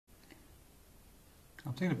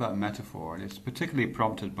I'm thinking about metaphor, and it's particularly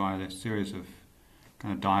prompted by this series of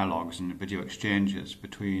kind of dialogues and video exchanges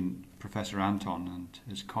between Professor Anton and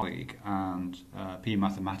his colleague and P.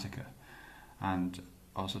 Mathematica, and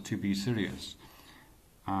also to be serious.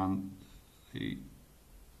 And it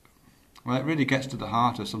really gets to the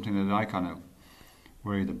heart of something that I kind of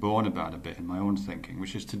worry the bone about a bit in my own thinking,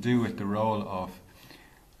 which is to do with the role of,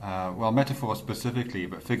 metaphor specifically,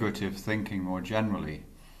 but figurative thinking more generally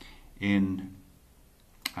in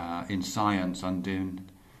science and in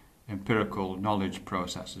empirical knowledge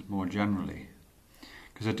processes more generally.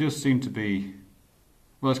 Because there does seem to be,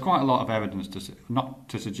 there's quite a lot of evidence not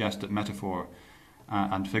to suggest that metaphor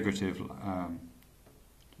and figurative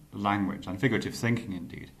language, and figurative thinking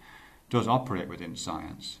indeed, does operate within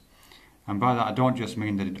science. And by that I don't just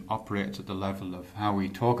mean that it operates at the level of how we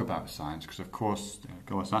talk about science, because of course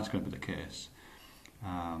that's going to be the case.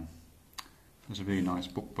 There's a really nice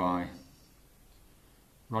book by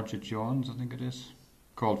Roger Jones, I think it is,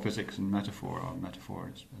 called Physics and Metaphor, or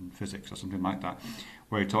Metaphors and Physics, or something like that,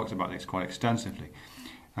 where he talks about this quite extensively.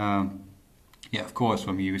 Of course,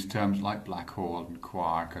 when we use terms like black hole and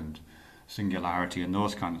quark and singularity and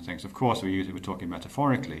those kind of things, of course we're talking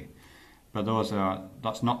metaphorically, but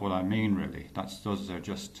that's not what I mean really. Those are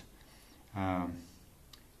just those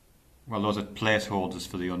are placeholders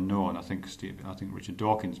for the unknown. I think Richard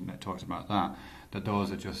Dawkins talks about that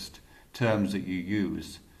those are just terms that you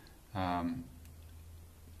use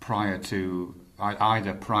prior to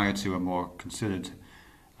a more considered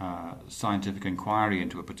scientific inquiry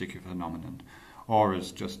into a particular phenomenon, or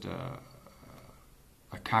as just a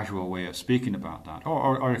casual way of speaking about that,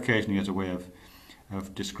 or occasionally as a way of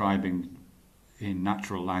describing in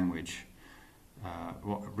natural language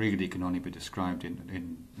what really can only be described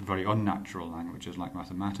in very unnatural languages like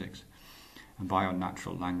mathematics. And by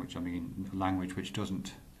unnatural language I mean language which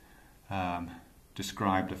doesn't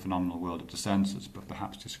describe the phenomenal world of the senses, but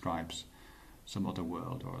perhaps describes some other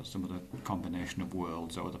world or some other combination of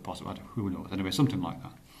worlds or other possible, who knows, anyway, something like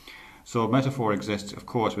that. So metaphor exists, of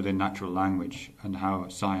course, within natural language and how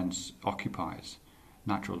science occupies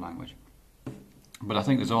natural language. But I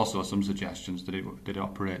think there's also some suggestions that it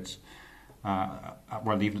operates,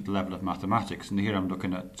 even at the level of mathematics. And here I'm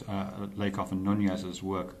looking at Lakoff and Nunez's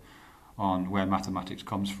work on where mathematics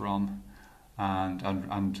comes from,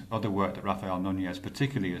 and other work that Rafael Nunez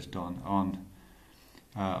particularly has done on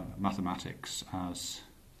mathematics as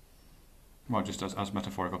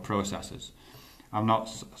metaphorical processes. I'm not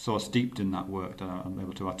so steeped in that work that I'm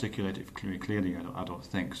able to articulate it clearly, I don't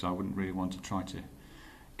think, so I wouldn't really want to try to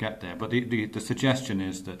get there. But the suggestion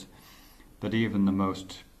is that even the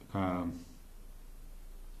most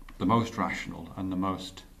rational and the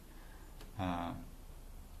most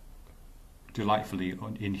delightfully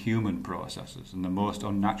inhuman processes and the most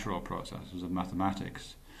unnatural processes of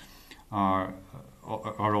mathematics are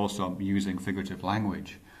also using figurative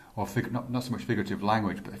language, or not so much figurative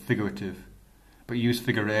language, but use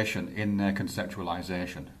figuration in their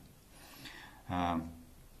conceptualization.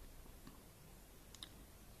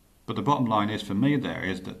 But the bottom line is, for me,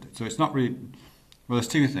 is that so it's not really. Well, there's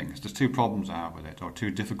two things. There's two problems I have with it, or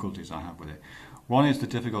two difficulties I have with it. One is the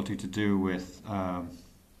difficulty to do with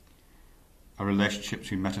a relationship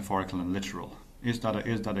between metaphorical and literal. Is that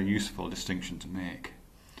a useful distinction to make?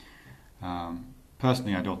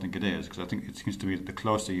 Personally, I don't think it is, because I think it seems to me that the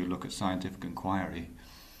closer you look at scientific inquiry,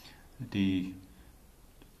 then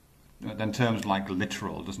terms like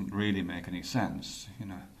literal doesn't really make any sense.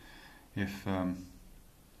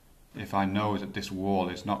 If I know that this wall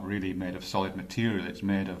is not really made of solid material, it's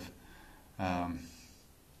made of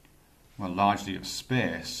largely of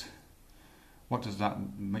space. What does that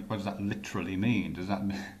literally mean?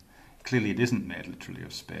 Clearly it isn't made literally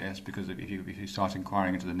of space, because if you start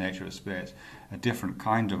inquiring into the nature of space, a different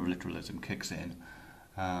kind of literalism kicks in,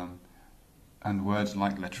 and words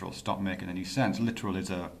like literal stop making any sense. Literal is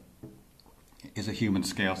a human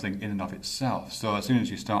scale thing in and of itself. So as soon as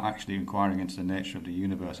you start actually inquiring into the nature of the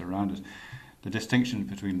universe around us, the distinction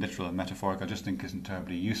between literal and metaphorical I just think isn't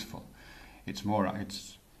terribly useful. I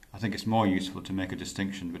think it's more useful to make a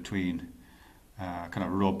distinction between kind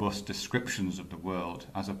of robust descriptions of the world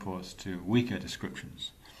as opposed to weaker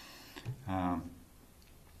descriptions, and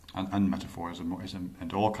metaphors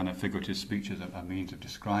and all kind of figurative speech is a means of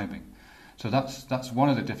describing. So that's one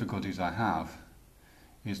of the difficulties I have,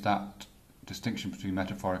 is that distinction between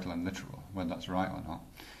metaphorical and literal, whether that's right or not.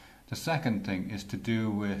 The second thing is to do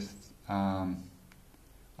with I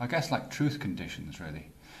guess like truth conditions, really,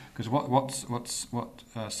 because what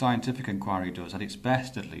scientific inquiry does, at its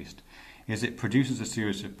best at least, is it produces a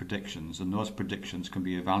series of predictions, and those predictions can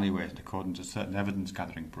be evaluated according to certain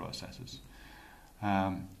evidence-gathering processes.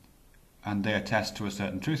 and they attest to a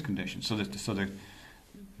certain truth condition. So the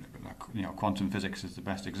quantum physics is the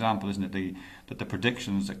best example, isn't it? That the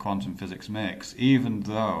predictions that quantum physics makes, even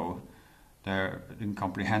though they're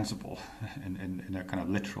incomprehensible in a kind of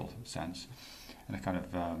literal sense, in a kind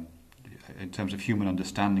of in terms of human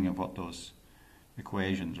understanding of what those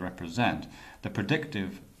equations represent, the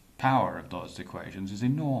predictive power of those equations is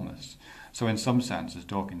enormous. So in some sense, as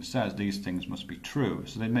Dawkins says, these things must be true.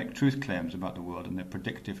 So they make truth claims about the world, and they're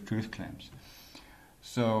predictive truth claims.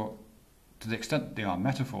 So to the extent that they are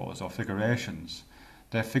metaphors or figurations,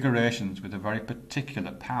 they're figurations with a very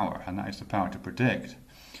particular power, and that is the power to predict.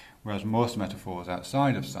 Whereas most metaphors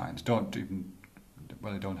outside of science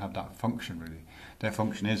they don't have that function really. Their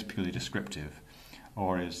function is purely descriptive,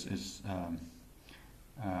 or is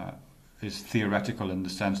theoretical in the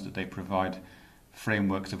sense that they provide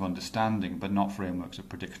frameworks of understanding, but not frameworks of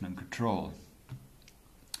prediction and control.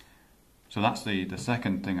 So that's the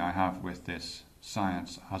second thing I have with this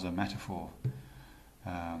science as a metaphor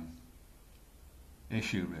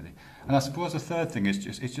issue, really. And I suppose the third thing is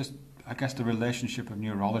just I guess the relationship of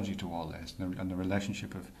neurology to all this, and the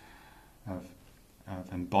relationship of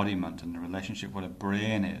embodiment, and the relationship what a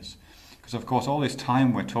brain is. Because of course all this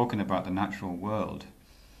time we're talking about the natural world,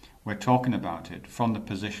 we're talking about it from the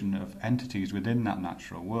position of entities within that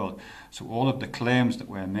natural world. So all of the claims that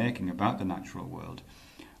we're making about the natural world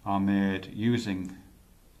are made using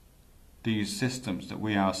these systems that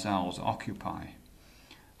we ourselves occupy.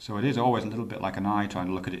 So it is always a little bit like an eye trying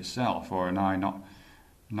to look at itself, or an eye not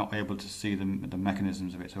able to see the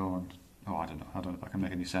mechanisms of its own. Oh, I don't know if I can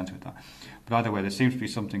make any sense with that. But either way, there seems to be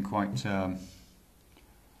something quite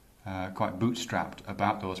bootstrapped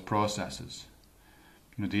about those processes.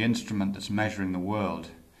 You know, the instrument that's measuring the world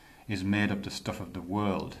is made of the stuff of the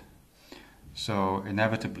world. So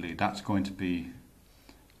inevitably, that's going to be,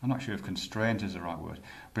 I'm not sure if constraint is the right word,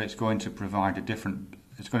 but it's going to provide a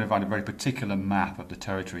very particular map of the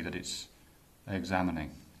territory that it's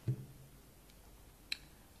examining.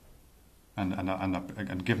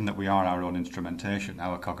 And given that we are our own instrumentation,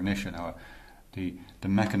 our cognition, the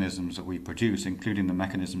mechanisms that we produce, including the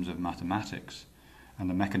mechanisms of mathematics and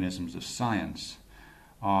the mechanisms of science,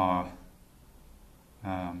 are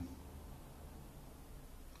I'm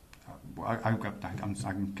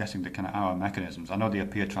guessing the kind of our mechanisms. I know they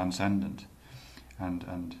appear transcendent,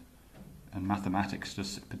 and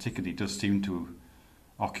mathematics particularly does seem to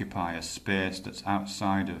occupy a space that's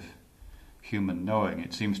outside of human knowing.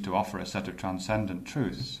 It seems to offer a set of transcendent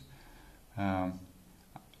truths.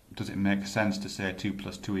 Does it make sense to say 2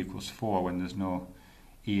 + 2 = 4 when there's no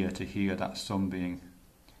ear to hear that sum being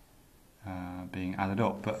added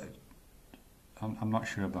up? But I'm not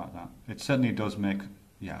sure about that. It certainly does make.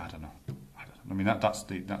 Yeah, I don't know. I mean that's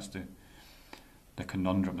the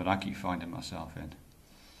conundrum that I keep finding myself in.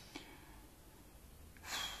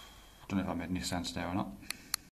 I don't know if I made any sense there or not.